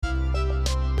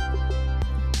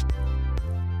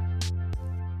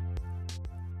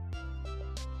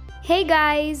Hey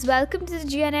guys, welcome to the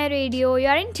GNI Radio.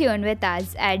 You're in tune with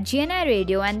us at GNI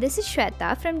Radio, and this is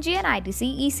Shweta from GNITC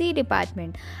EC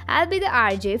department. I'll be the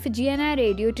RJ for GNI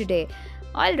Radio today.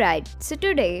 Alright, so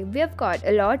today we have got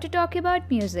a lot to talk about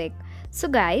music. So,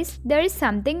 guys, there is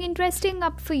something interesting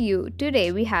up for you.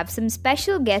 Today we have some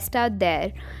special guests out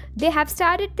there. They have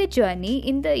started their journey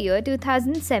in the year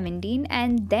 2017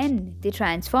 and then they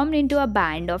transformed into a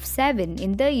band of 7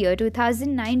 in the year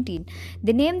 2019.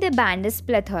 They named their band as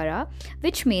Plethora,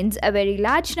 which means a very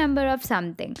large number of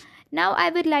something. Now I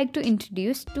would like to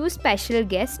introduce two special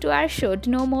guests to our show to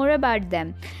know more about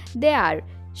them. They are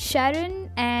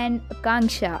Sharon and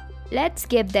Akanksha. Let's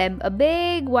give them a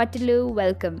big Waterloo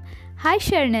welcome. Hi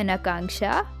Sharon and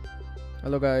Akanksha.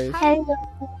 Hello guys. Hello.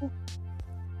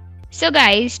 So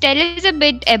guys, tell us a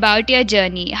bit about your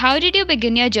journey. How did you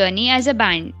begin your journey as a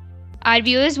band? Our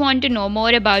viewers want to know more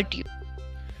about you.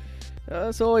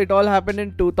 So it all happened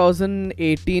in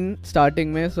 2018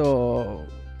 starting में. So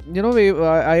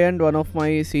I and one of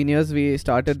my seniors we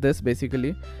started this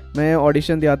basically. मैं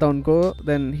audition दिया था उनको.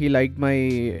 Then he liked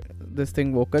my this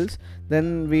thing vocals.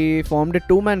 Then we formed a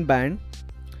 2-man band.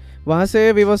 वहाँ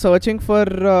से we were searching for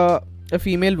a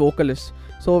female vocalist.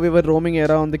 So we were roaming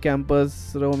around the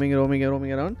campus, roaming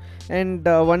around. And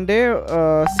one day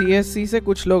CSC से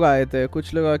कुछ लोग आए थे.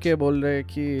 कुछ लोग आके बोल रहे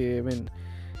कि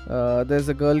there's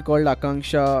a girl called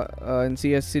Akanksha in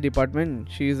CSC department.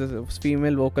 She's a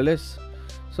female vocalist.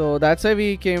 So that's how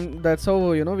we came. That's how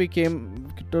we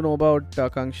came to know about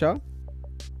Akanksha.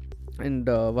 And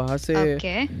वहाँ से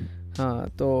Okay.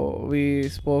 तो we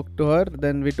spoke to her.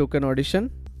 Then we took an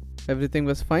audition. Everything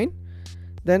was fine.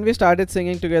 Then we started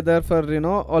singing together for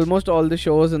almost all the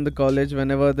shows in the college.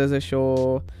 Whenever there's a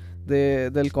show,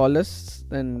 they'll call us.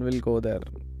 Then we'll go there.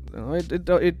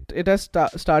 It has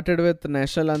started with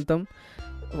national anthem.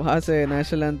 वहाँ से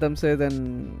national anthem से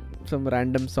then some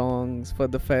random songs for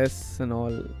the fests and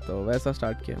all. तो वैसा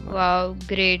start किया हमारा. Wow,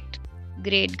 great.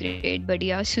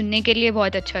 बढ़िया. सुनने के लिए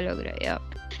बहुत अच्छा लग रहा है. Yeah.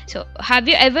 So, have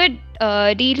you ever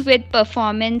dealt with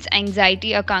performance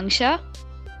anxiety, Akanksha?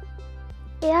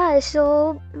 सो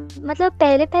मतलब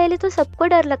पहले तो सबको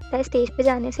डर लगता है स्टेज पे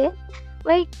जाने से,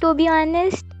 but to be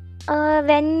honest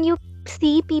when you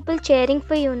see people cheering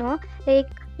for like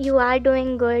you are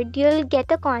doing good, you'll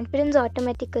get a confidence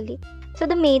automatically. So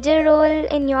the major role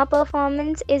in your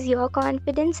performance is your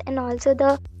confidence and also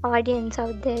the audience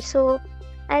out there. So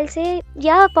I'll say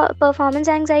performance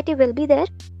anxiety will be there,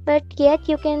 but yet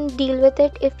you can deal with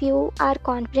it if you are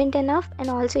confident enough and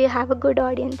also you have a good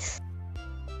audience.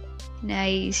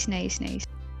 Nice.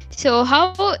 So,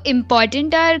 how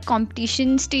important are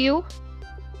competitions to you?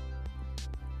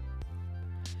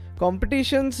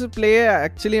 Competitions play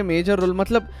actually a major role.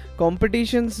 मतलब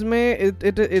competitions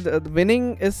में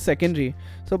winning is secondary.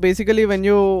 So basically when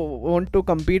you want to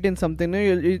compete in something,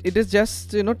 it is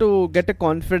just to get a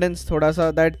confidence थोड़ा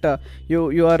सा that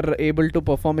you are able to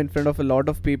perform in front of a lot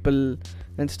of people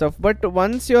and stuff. But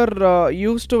once you're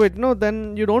used to it,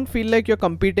 then you don't feel like you're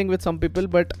competing with some people,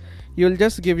 but you'll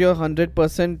just give your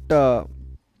 100%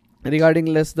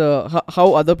 regarding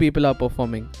how other people are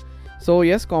performing. So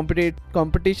yes,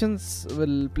 competitions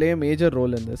will play a major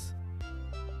role in this.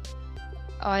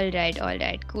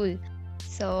 Alright, cool.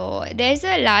 So there's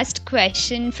a last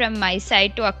question from my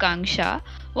side to Akanksha.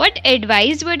 What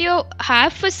advice would you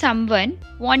have for someone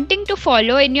wanting to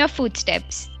follow in your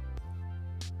footsteps?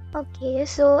 Okay,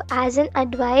 so as an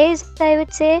advice, I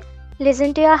would say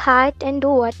listen to your heart and do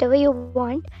whatever you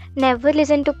want. Never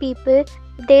listen to people.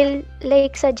 They'll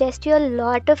suggest you a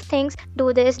lot of things.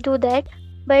 Do this, do that.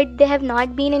 But they have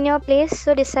not been in your place.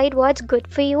 So decide what's good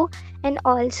for you. And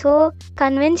also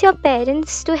convince your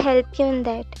parents to help you in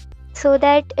that. So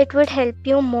that it would help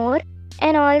you more.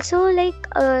 And also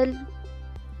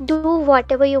do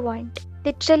whatever you want.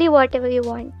 Literally whatever you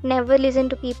want. Never listen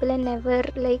to people and never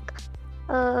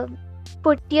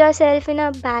put yourself in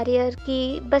a barrier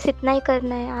कि बस इतना ही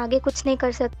करना है, आगे कुछ नहीं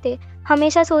कर सकते.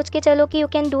 हमेशा सोच के चलो कि you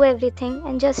can do everything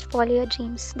and just follow your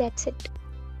dreams. That's it.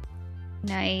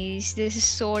 Nice. This is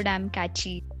so damn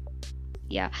catchy.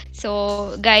 Yeah.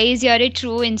 So guys, you're a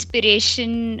true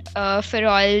inspiration for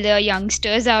all the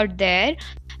youngsters out there.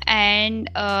 And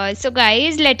so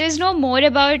guys, let us know more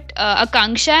about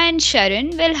Akanksha and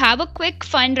Sharon. We'll have a quick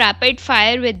fun rapid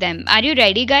fire with them. Are you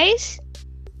ready, guys?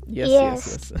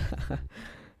 Yes.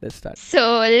 Let's start.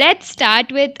 So let's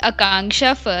start with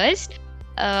Akanksha first.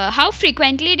 How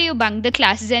frequently do you bunk the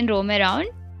classes and roam around?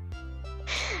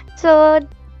 So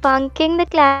bunking the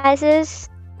classes,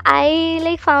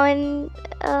 I found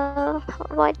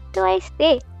what do I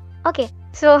say? Okay,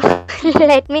 so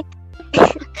let me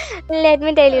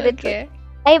tell you the truth.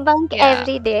 I bunk Yeah.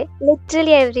 every day,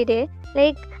 literally every day.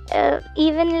 Like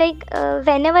even like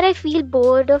whenever I feel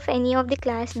bored of any of the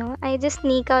class, no, I just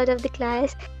sneak out of the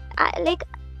class. Like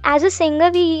as a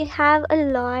singer, we have a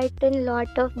lot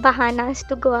of bahanas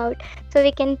to go out, so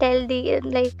we can tell the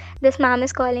like this ma'am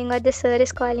is calling or the sir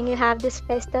is calling. You have this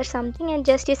fest or something, and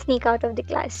just you sneak out of the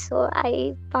class. So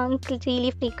I bunk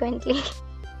really frequently.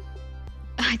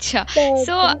 Acha. But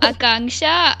So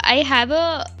Akanksha, I have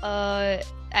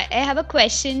a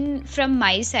question from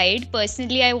my side.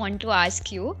 Personally, I want to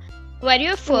ask you, were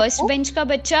you a first yeah, bench ka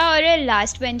bacha or a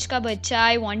last bench ka bacha?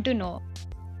 I want to know.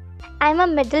 I'm a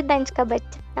middle bench ka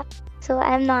bachcha, so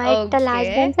I'm not a last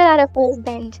Okay. bencher or a first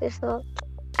bencher. So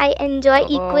I enjoy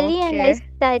equally and I Okay.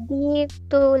 study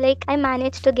to like I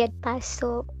manage to get past.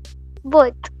 So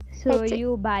both. So That's it.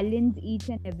 you balance each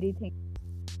and everything.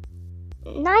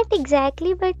 Not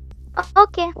exactly, but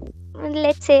okay.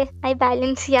 Let's say I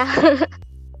balance. Yeah.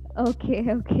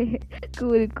 Okay.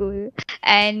 Cool.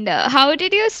 And how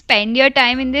did you spend your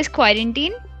time in this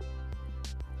quarantine?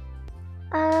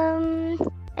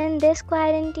 In this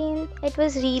quarantine, it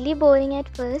was really boring at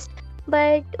first.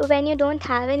 But when you don't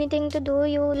have anything to do,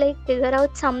 you like figure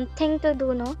out something to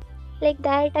do, no? Like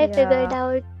that, I figured Yeah.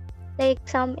 out like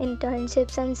some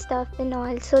internships and stuff and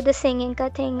also the singing ka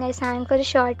thing. I sang for a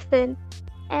short film,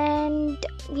 and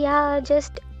yeah,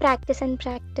 just practice and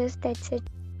practice. That's it.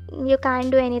 You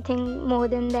can't do anything more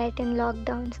than that in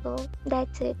lockdown, so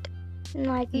that's it.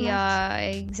 Not much. Yeah,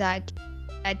 exactly.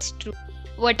 That's true.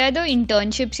 What are the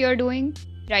internships you're doing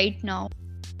right now?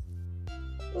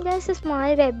 There's a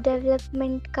small web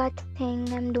development ka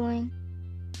thing I'm doing.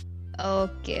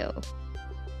 Okay.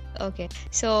 Okay.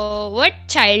 So, what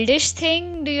childish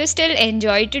thing do you still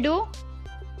enjoy to do?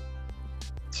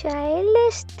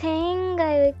 Childish thing,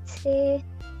 I would say.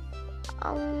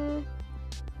 Um.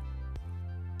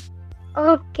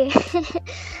 Okay.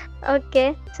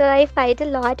 Okay. So I fight a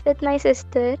lot with my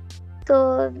sister.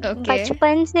 So Okay.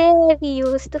 bachpan se we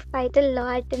used to fight a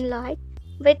lot.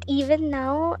 But even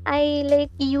now, I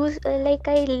like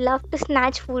I love to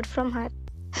snatch food from her.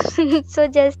 So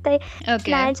just I Okay.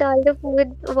 snatch all the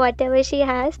food, whatever she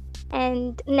has,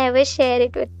 and never share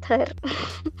it with her.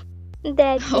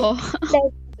 That's it. Oh,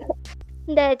 That,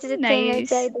 that's the thing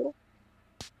which I nice. do.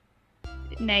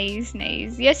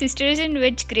 Nice. Your sister is in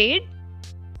which grade?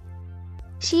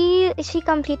 She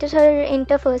completed her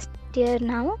inter first year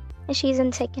now, and she's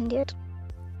in second year.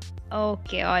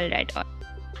 Okay, all right.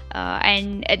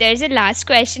 And there's a last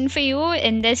question for you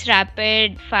in this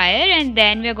rapid fire, and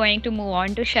then we're going to move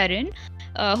on to Sharon.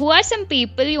 Who are some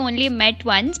people you only met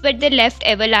once, but they left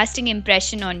everlasting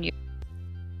impression on you?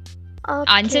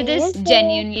 Answer this Okay, so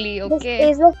genuinely, this okay?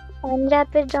 is a fun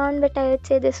rapid round, but I would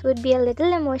say this would be a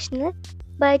little emotional.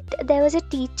 But there was a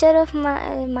teacher of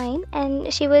mine,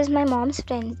 and she was my mom's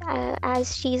friend,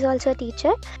 as she's also a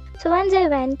teacher. So once I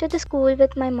went to the school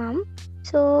with my mom.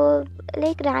 So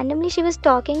like randomly she was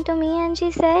talking to me, and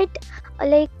she said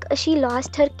like she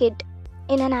lost her kid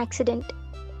in an accident.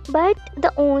 But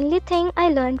the only thing I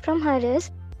learned from her is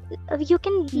you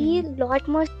can be a lot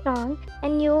more strong,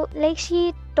 and you like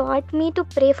she taught me to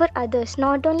pray for others,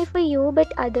 not only for you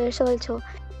but others also.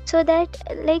 So that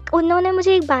like उन्होंने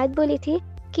मुझे एक बात बोली थी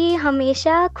कि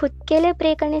हमेशा खुद के लिए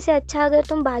प्रे करने से अच्छा अगर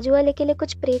तुम बाजू वाले के लिए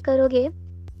कुछ प्रे करोगे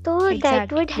तो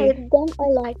that would Exactly. help them a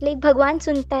lot, like भगवान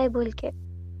सुनता है बोल के.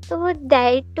 So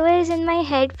that was in my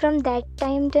head from that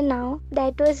time to now.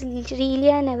 That was really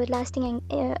an everlasting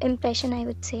impression, I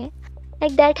would say.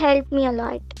 Like that helped me a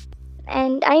lot.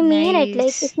 And I mean it,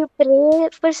 like if Nice. you pray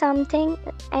for something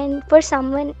and for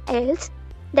someone else,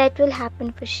 that will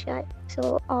happen for sure.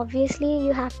 So obviously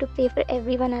you have to pray for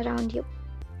everyone around you.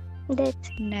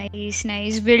 That's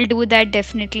Nice. We'll do that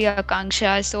definitely,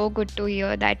 Akanksha. So good to hear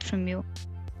that from you.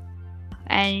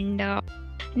 And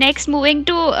next, moving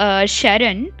to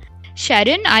Sharon.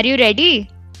 Sharon, are you ready?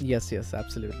 Yes,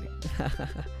 absolutely.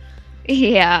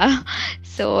 Yeah.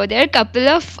 So there are a couple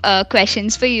of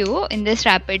questions for you in this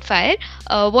rapid fire.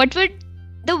 What would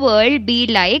the world be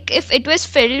like if it was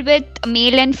filled with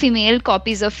male and female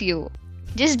copies of you?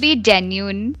 Just be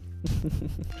genuine.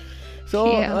 So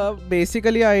Yeah.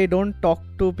 basically I don't talk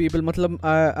to people. मतलब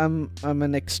I'm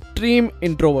an extreme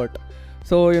introvert.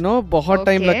 So you know बहुत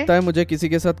time Okay. लगता है मुझे किसी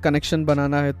के साथ connection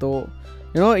बनाना है तो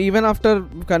you know even after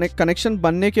connection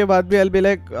बनने के बाद भी I'll be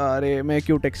like अरे मैं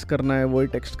क्यों text करना है वही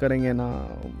text करेंगे ना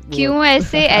क्यों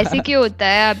ऐसे क्यों होता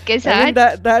है आपके I mean साथ?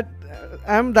 that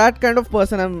I'm that kind of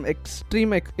person. I'm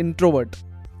extreme introvert.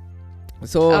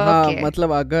 So हाँ Okay.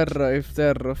 मतलब अगर if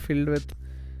they're filled with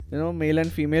you know male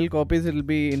and female copies, it'll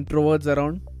be introverts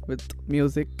around with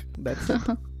music. That's it.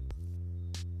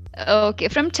 Okay.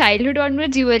 From childhood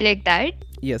onwards, you were like that.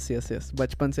 Yes.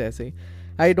 बचपन से ऐसे ही.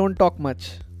 I don't talk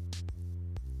much.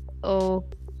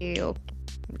 Okay.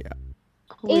 Yeah.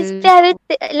 Is Cool. there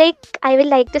I would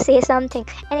like to say something.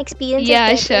 An experience is Yeah,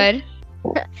 there. sure.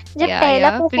 जब Yeah, पहला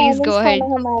yeah. Please performance go था ahead. ना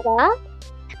हमारा,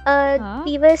 Huh?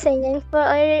 we were singing for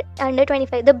under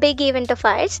 25, the big event of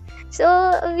ours. So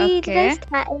we Okay. just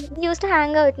we used to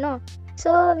hang out, no?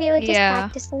 So we were just Yeah.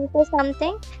 practicing for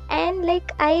something, and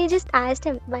I just asked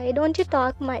him, why don't you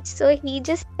talk much? So he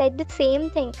just said the same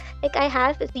thing. I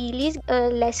have really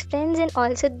less friends, and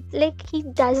also he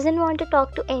doesn't want to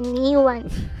talk to anyone.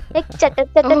 चटक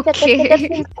Okay.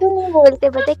 बिल्कुल नहीं बोलते,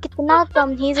 पता है कितना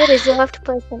कम. He's a reserved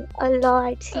person, a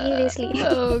lot, seriously.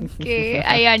 Okay.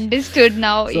 I understood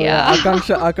now. So Yeah.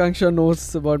 Akanksha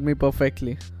knows about me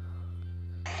perfectly.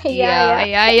 Yeah.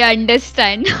 I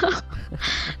understand.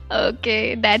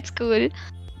 Okay, that's cool.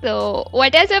 So,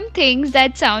 what are some things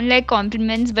that sound like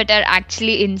compliments but are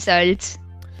actually insults?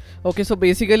 Okay, so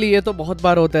basically ये तो बहुत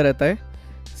बार होता रहता है.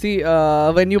 See,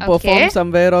 when you perform Okay.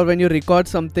 somewhere or when you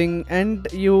record something, and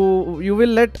you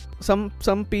will let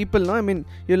some people, no, I mean,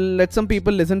 you'll let some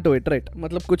people listen to it, right?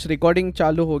 मतलब कुछ recording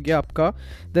चालू हो गया आपका,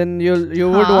 then you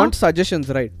would हाँ. want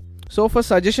suggestions, right? So for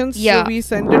suggestions, Yeah. we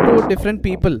send it to different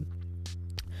people.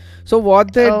 So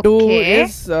what they do Okay.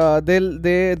 is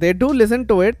they do listen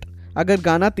to it. अगर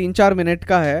गाना 3-4 minute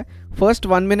का है, first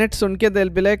 1 minute सुन के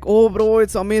they'll be like, oh bro,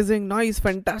 it's amazing, nice,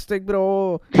 fantastic bro,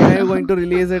 when are you going to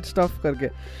release it, stuff करके.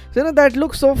 So that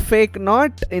looks so fake,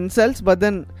 not insults, but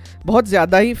then बहुत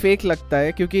ज़्यादा ही fake लगता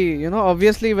है, क्योंकि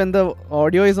obviously when the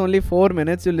audio is only 4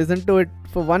 minutes, you listen to it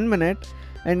for 1 minute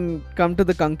and come to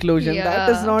the conclusion. That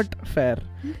is Yeah. not fair.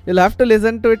 You'll have to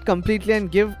listen to it completely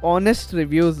and give honest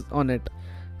reviews on it.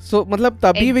 So मतलब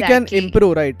तभी we can Exactly.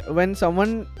 improve, right? When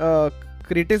someone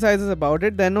criticizes about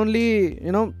it, then only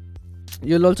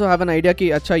you'll also have an idea कि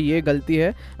अच्छा ये गलती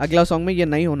है, अगला song में ये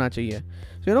नहीं होना चाहिए.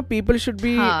 So people should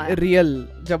be हाँ. real.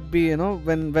 जब भी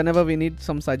whenever we need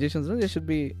some suggestions, they should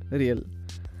be real.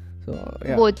 So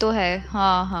yeah. वो तो है.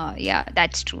 हाँ. Yeah,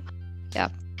 that's true. Yeah.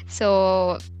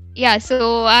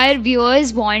 So our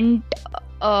viewers want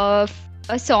a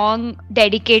song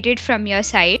dedicated from your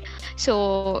side.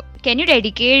 So can you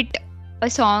dedicate a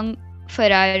song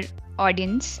for our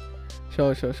audience?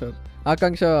 Sure.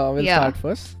 Akanksha will Yeah. start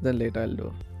first, then later I'll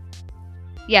do.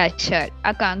 Yeah, sure.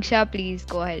 Akanksha, please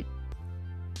go ahead.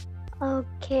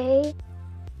 Okay.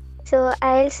 So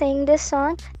I'll sing this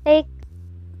song.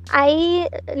 I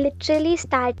literally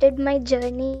started my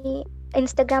journey,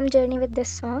 Instagram journey, with this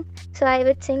song. So I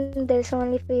would sing this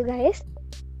only for you guys.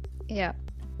 Yeah.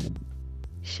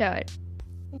 Sure.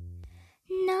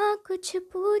 ना कुछ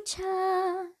पूछा,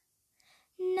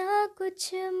 ना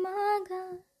कुछ मांगा,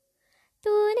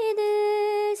 तूने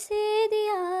दिल से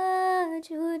दिया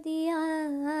जो दिया.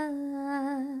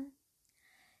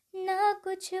 ना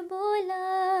कुछ बोला,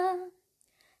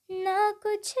 ना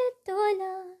कुछ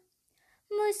तोला,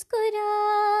 मुस्कुरा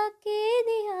के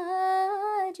दिया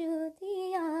जो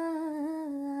दिया.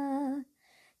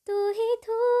 तू ही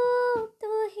धूप,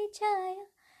 तू ही छाया,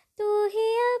 तू ही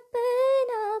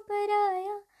अपना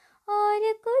पराया, और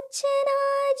कुछ ना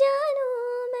जानू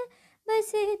मैं,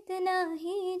 बस इतना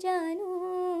ही जानू,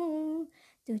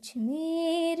 तुझ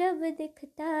में रब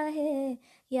दिखता है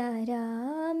यारा,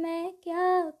 मैं क्या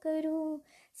करूं,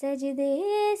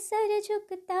 सजदे सर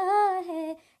झुकता है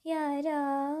यारा,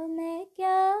 मैं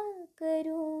क्या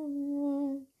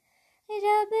करूं.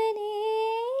 रब ने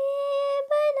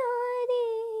बना दी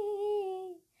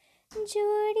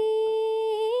जोड़ी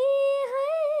है.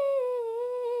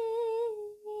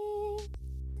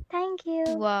 Thank you.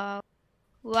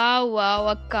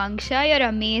 Wow, Akanksha, you're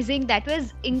amazing. That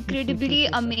was incredibly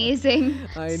amazing.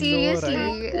 I know,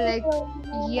 Seriously, right?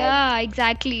 yeah,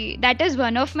 exactly. That is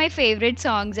one of my favorite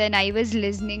songs, and I was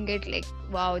listening it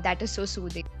wow, that is so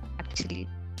soothing, actually.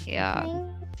 Yeah.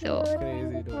 Thank So you.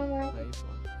 Crazy, Thank dude. you so much. Nice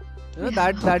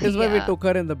one. That is why we Yeah. took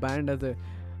her in the band as a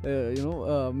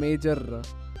major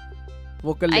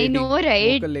vocal I lady. know,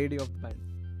 right? Vocal lady of the band.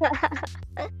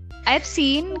 I've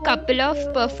seen couple of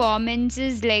you.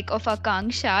 performances of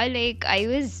Akanksha.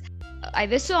 I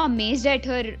was so amazed at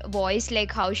her voice,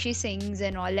 how she sings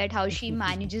and all that, how she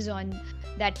manages on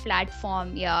that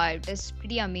platform. Yeah, it was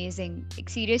pretty amazing.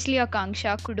 Seriously,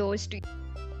 Akanksha, kudos to you.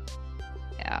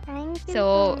 Yeah, Thank you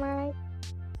So- so much.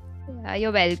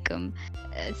 you're welcome.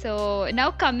 So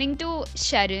now coming to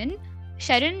Sharon.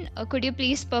 Sharon, could you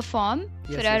please perform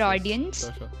for our audience?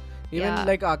 Sure. Even Yeah.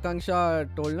 like Akanksha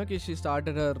told na ki she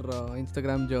started her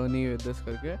Instagram journey with this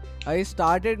karke. I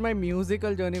started my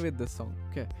musical journey with this song.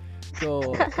 Okay. So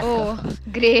Oh,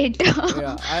 great.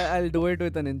 yeah, I'll do it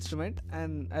with an instrument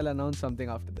and I'll announce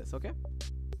something after this. Okay.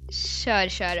 Sure.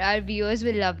 Our viewers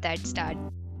will love that start.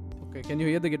 Okay, can you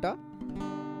hear the guitar?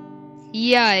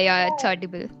 Yeah, it's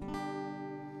audible.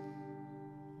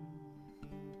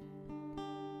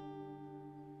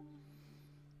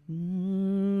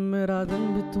 मेरा दिन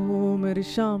भी तू, मेरी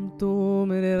शाम तू,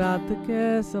 मेरे रात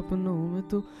के सपनों में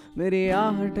तू, मेरी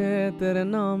आहट है तेरे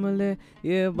नाम ले,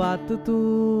 ये बात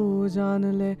तू जान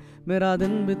ले। मेरा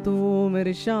दिन भी तू,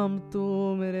 मेरी शाम तू,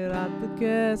 मेरे रात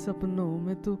के सपनों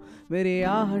में तू, मेरी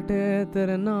आहट है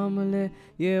तेरे नाम ले,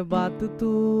 ये बात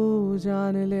तू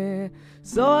जान ले।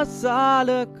 100 साल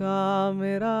का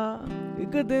मेरा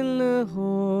एक दिन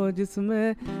हो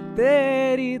जिसमें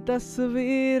तेरी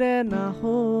तस्वीर ना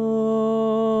हो,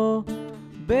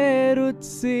 बेरुच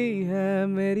सी है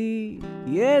मेरी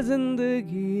ये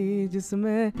जिंदगी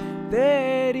जिसमें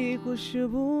तेरी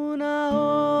खुशबू ना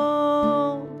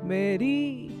हो। मेरी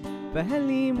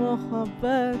पहली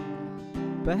मोहब्बत,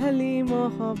 पहली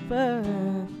मोहब्बत,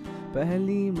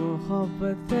 पहली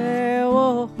मोहब्बत है वो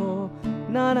हो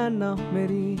ना ना ना।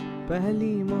 मेरी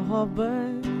पहली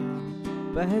मोहब्बत,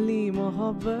 पहली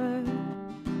मोहब्बत,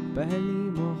 पहली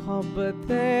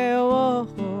मोहब्बत है वो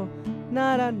हो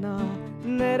ना ना ना।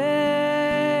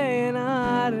 नरे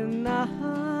नार ना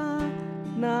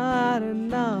नार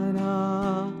ना ना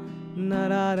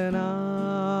नार ना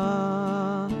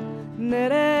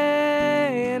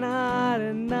नरे नार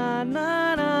ना ना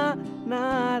ना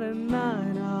नार ना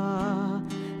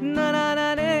ना ना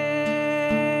ना रे।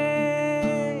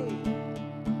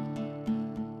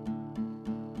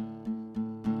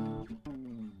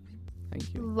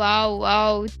 Thank you.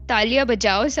 Wow. तालियां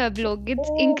बजाओ सब लोग. It's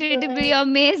incredibly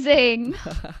amazing.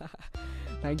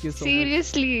 Thank you so much.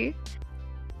 Seriously.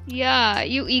 Yeah,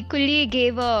 you equally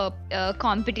gave a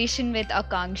competition with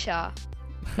Akanksha.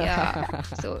 Yeah.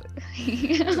 So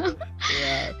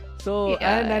Yeah. So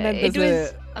yeah, and it there's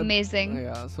was amazing.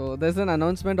 Yeah. So there's an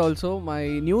announcement also. My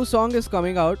new song is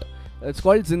coming out. It's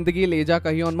called Zindagi Le Ja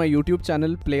Kahi on my YouTube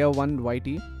channel Player One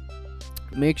YT.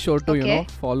 Make sure to Okay.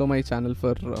 follow my channel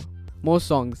for more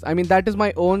songs. I mean that is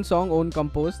my own song, own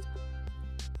composed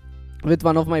with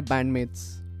one of my bandmates.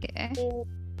 Okay.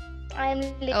 I'm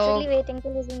literally waiting to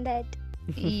listen that.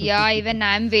 Yeah, even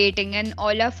I'm waiting, and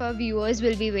all of our viewers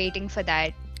will be waiting for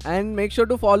that. And make sure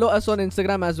to follow us on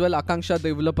Instagram as well, Akanksha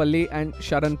Devulapalli and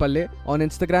Sharan Palle on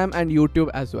Instagram and YouTube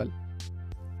as well.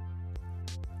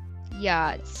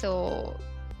 Yeah, so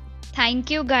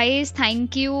thank you guys.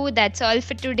 Thank you. That's all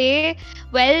for today.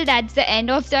 Well, that's the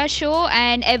end of the show,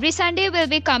 and every Sunday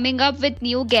we'll be coming up with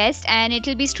new guests, and it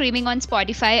will be streaming on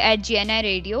Spotify at GNI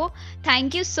Radio.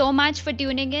 Thank you so much for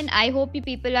tuning in. I hope you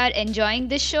people are enjoying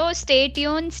this show. Stay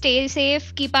tuned, stay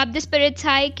safe, keep up the spirits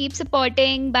high, keep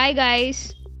supporting. Bye guys.